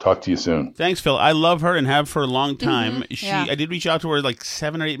 Talk to you soon. Thanks, Phil. I love her and have for a long time. Mm-hmm. I did reach out to her like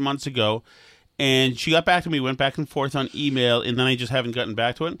 7 or 8 months ago, and she got back to me, went back and forth on email, and then I just haven't gotten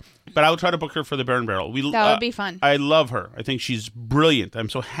back to it. But I will try to book her for the Burn Barrel. That would be fun. I love her. I think she's brilliant. I'm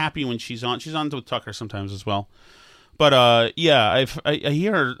so happy when she's on. She's on with Tucker sometimes as well. But yeah, I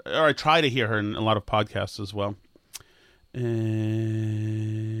hear her, or I try to hear her in a lot of podcasts as well.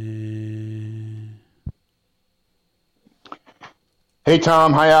 Hey,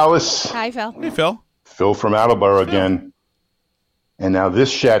 Tom. Hi, Alice. Hi, Phil. Hey, Phil. Phil from Attleboro again. And now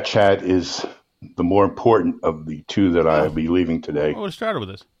this chat is the more important of the two that I'll be leaving today. I would have started with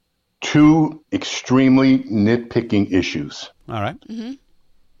this. Two extremely nitpicking issues. All right. Mm-hmm.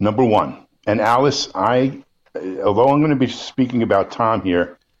 Number one, and Alice, although I'm going to be speaking about Tom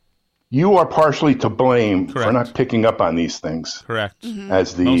here, you are partially to blame for not picking up on these things. Correct. Mm-hmm.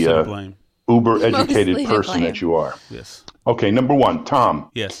 As the uber-educated person that you are. Yes. Okay, number one, Tom.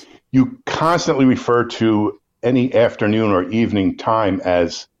 Yes. You constantly refer to any afternoon or evening time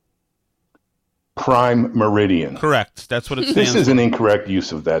as prime meridian. Correct. That's what it stands This is an incorrect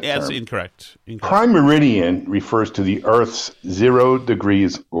use of that term. That's incorrect. Prime meridian refers to the Earth's 0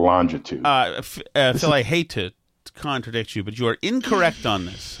 degrees longitude. Phil, I hate to contradict you, but you are incorrect on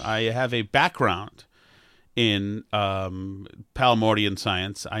this. I have a background in Palmordian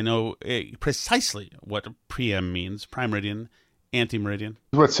science. I know precisely what PM means, prime meridian, anti-meridian.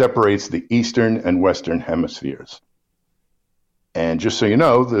 This is what separates the eastern and western hemispheres. And just so you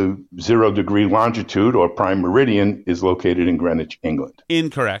know, the 0 degree longitude or prime meridian is located in Greenwich, England.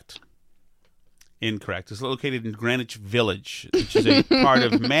 Incorrect. It's located in Greenwich Village, which is a part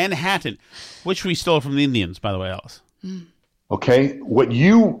of Manhattan, which we stole from the Indians, by the way, Alice. Okay, what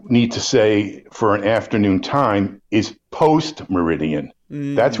you need to say for an afternoon time is post-meridian.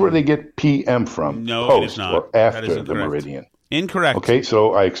 That's where they get PM from. No, post, it is not. Or after the meridian. Incorrect. Okay,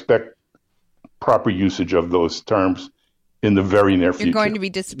 so I expect proper usage of those terms in the very near future. You're going to be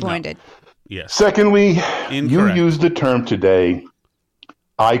disappointed. No. Yes. Secondly, Incorrect. You used the term today,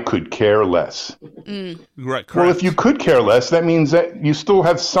 I could care less. Right, correct. Well, if you could care less, that means that you still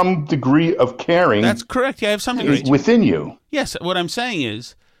have some degree of caring. That's correct. Yeah, I have some degree. Within you. Yes, what I'm saying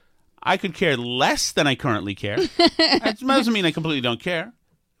is I could care less than I currently care. That doesn't mean I completely don't care.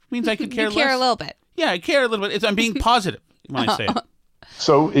 It means I could care less. You care a little bit. Yeah, I care a little bit. I'm being positive when I say it.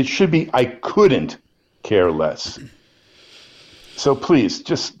 So it should be, I couldn't care less. So please,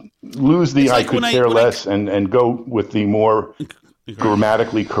 just lose the I could care less and go with the more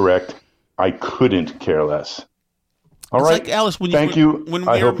grammatically correct, I couldn't care less. All right, like, Alice, thank you.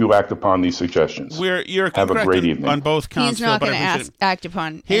 I hope you act upon these suggestions. You're Have a great evening. on both counts. He's not going to act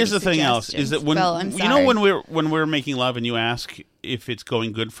upon. Here's the thing, Alice, is that when when we're making love and you ask if it's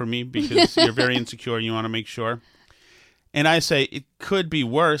going good for me because you're very insecure and you want to make sure, and I say it could be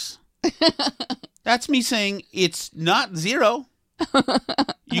worse. That's me saying it's not 0.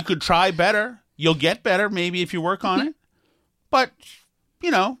 You could try better. You'll get better maybe if you work on it. But,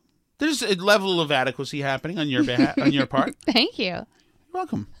 there's a level of adequacy happening on your behalf, on your part. Thank you. You're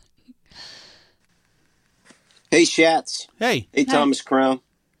welcome. Hey, Shats. Hey. Hey, Thomas Crown.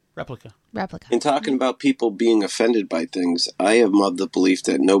 Replica. In talking about people being offended by things, I am of the belief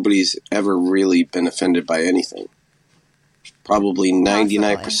that nobody's ever really been offended by anything. Probably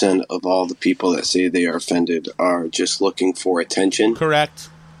 99% of all the people that say they are offended are just looking for attention. Correct.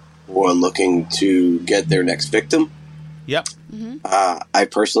 Or looking to get their next victim. Yep. Mm-hmm. I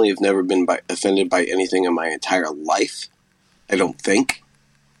personally have never been offended by anything in my entire life. I don't think.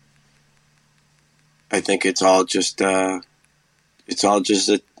 I think it's all just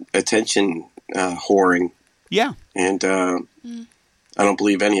attention whoring. Yeah. And I don't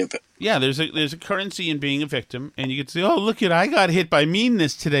believe any of it. Yeah, there's a currency in being a victim, and you can say, "Oh, look at I got hit by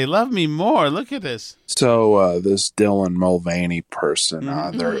meanness today. Love me more. Look at this." So this Dylan Mulvaney person,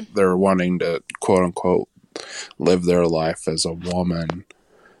 they're wanting to quote unquote live their life as a woman,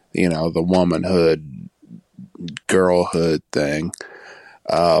 the womanhood, girlhood thing.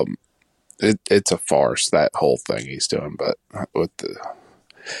 It's a farce, that whole thing he's doing. But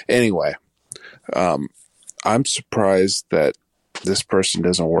anyway, I'm surprised that this person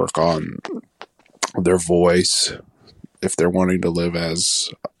doesn't work on their voice if they're wanting to live as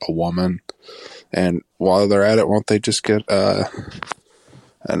a woman. And while they're at it, won't they just get a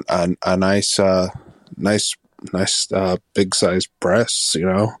nice big size breasts,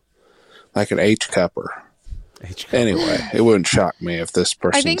 like an H-cupper. Anyway, it wouldn't shock me if this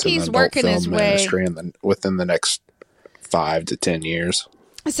person's in the adult film industry within the next 5 to 10 years.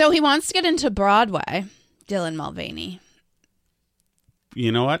 So he wants to get into Broadway, Dylan Mulvaney.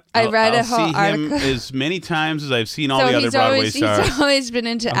 You know what? I read a whole see article. him as many times as I've seen all the other Broadway stars. He's always been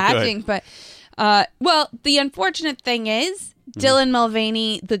into acting, but the unfortunate thing is Dylan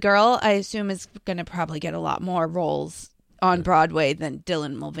Mulvaney, the girl, I assume is going to probably get a lot more roles on Broadway than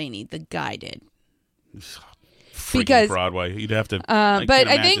Dylan Mulvaney, the guy, did. Because Broadway, you'd have to. But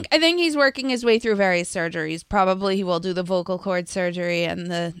I think he's working his way through various surgeries. Probably he will do the vocal cord surgery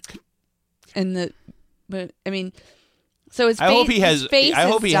but I mean. So his face, I hope he has. I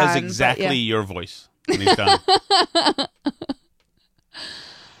hope he has done, exactly your voice when he's done.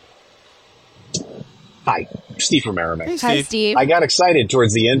 Hi, Steve from Merrimack. Hey, Steve. Hi, Steve. I got excited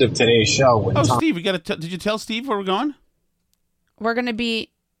towards the end of today's show. When Steve, did you tell Steve where we're going? We're going to be.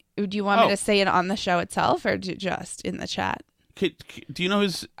 Do you want me to say it on the show itself or just in the chat? Do you know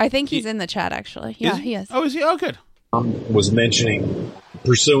his? I think he's in the chat actually. Yeah, he is. Oh, is he? Oh, good. Was mentioning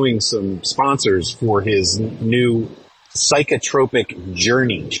pursuing some sponsors for his new psychotropic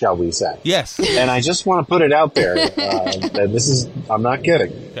journey, shall we say. Yes. And I just want to put it out there that I'm not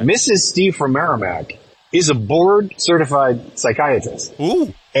kidding. Okay. Mrs. Steve from Merrimack is a board-certified psychiatrist.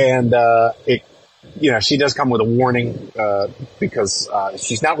 Ooh. And she does come with a warning because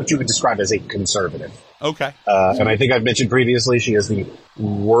she's not what you would describe as a conservative. Okay. And I think I've mentioned previously she has the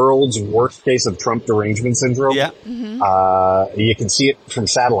world's worst case of Trump derangement syndrome. Yeah. Mm-hmm. You can see it from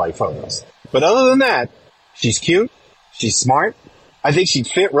satellite photos. But other than that, she's cute. She's smart. I think she'd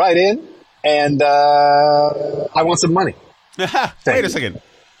fit right in. And I want some money. Wait a second.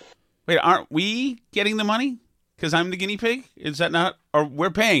 Wait, aren't we getting the money? because I'm the guinea pig? Is that not? Or we're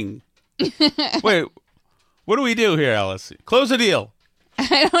paying? Wait, what do we do here, Alice? Close the deal.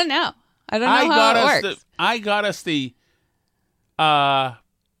 I don't know. I don't know how it works. I got us the hot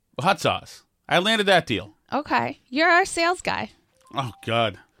sauce. I landed that deal. Okay. You're our sales guy. Oh,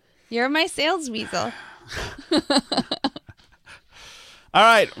 God. You're my sales weasel. All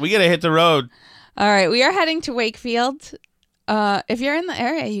right. We got to hit the road. All right. We are heading to Wakefield. If you're in the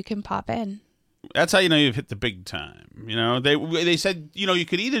area, you can pop in. That's how you know you've hit the big time. You know, they said, you know, you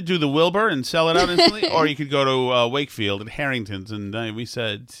could either do the Wilbur and sell it out instantly, or you could go to Wakefield at Harrington's. And we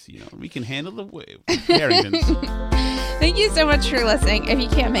said, you know, we can handle the Harrington's. Thank you so much for listening. If you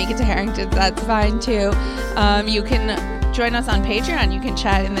can't make it to Harrington's, that's fine too. You can join us on Patreon. You can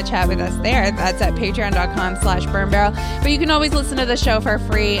chat in the chat with us there. That's at patreon.com/burnbarrel. But you can always listen to the show for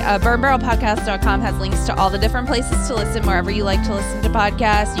free. Burnbarrelpodcast.com has links to all the different places to listen wherever you like to listen to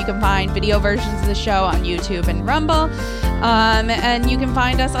podcasts. You can find video versions of the show on YouTube and Rumble. And you can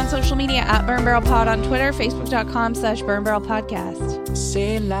find us on social media at burnbarrelpod on Twitter, facebook.com/burnbarrelpodcast.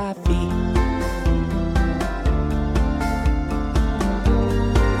 C'est la vie.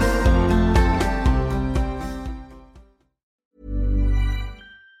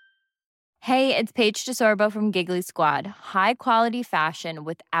 Hey, it's Paige DeSorbo from Giggly Squad. High quality fashion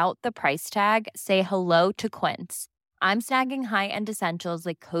without the price tag. Say hello to Quince. I'm snagging high-end essentials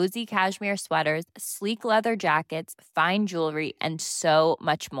like cozy cashmere sweaters, sleek leather jackets, fine jewelry, and so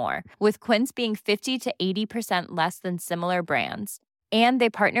much more. With Quince being 50 to 80% less than similar brands. And they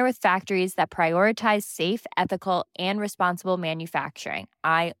partner with factories that prioritize safe, ethical, and responsible manufacturing.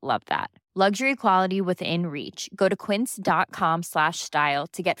 I love that. Luxury quality within reach. Go to quince.com/style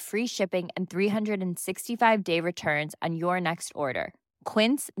to get free shipping and 365-day returns on your next order.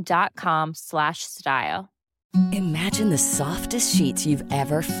 Quince.com/style. Imagine the softest sheets you've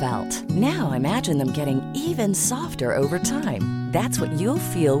ever felt. Now imagine them getting even softer over time. That's what you'll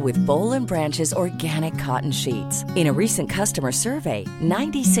feel with Boll & Branch's organic cotton sheets. In a recent customer survey,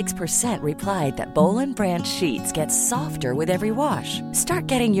 96% replied that Boll & Branch sheets get softer with every wash. Start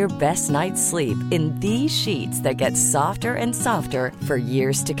getting your best night's sleep in these sheets that get softer and softer for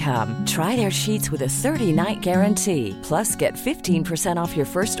years to come. Try their sheets with a 30-night guarantee. Plus, get 15% off your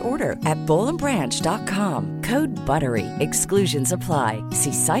first order at bollandbranch.com. Code BUTTERY. Exclusions apply.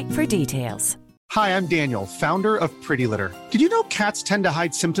 See site for details. Hi, I'm Daniel, founder of Pretty Litter. Did you know cats tend to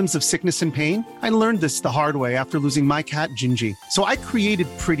hide symptoms of sickness and pain? I learned this the hard way after losing my cat, Gingy. So I created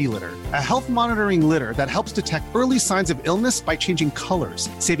Pretty Litter, a health monitoring litter that helps detect early signs of illness by changing colors,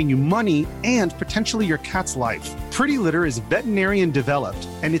 saving you money and potentially your cat's life. Pretty Litter is veterinarian developed,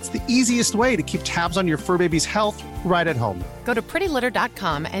 and it's the easiest way to keep tabs on your fur baby's health right at home. Go to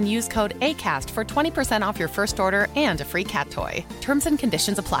prettylitter.com and use code ACAST for 20% off your first order and a free cat toy. Terms and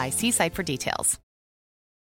conditions apply. See site for details.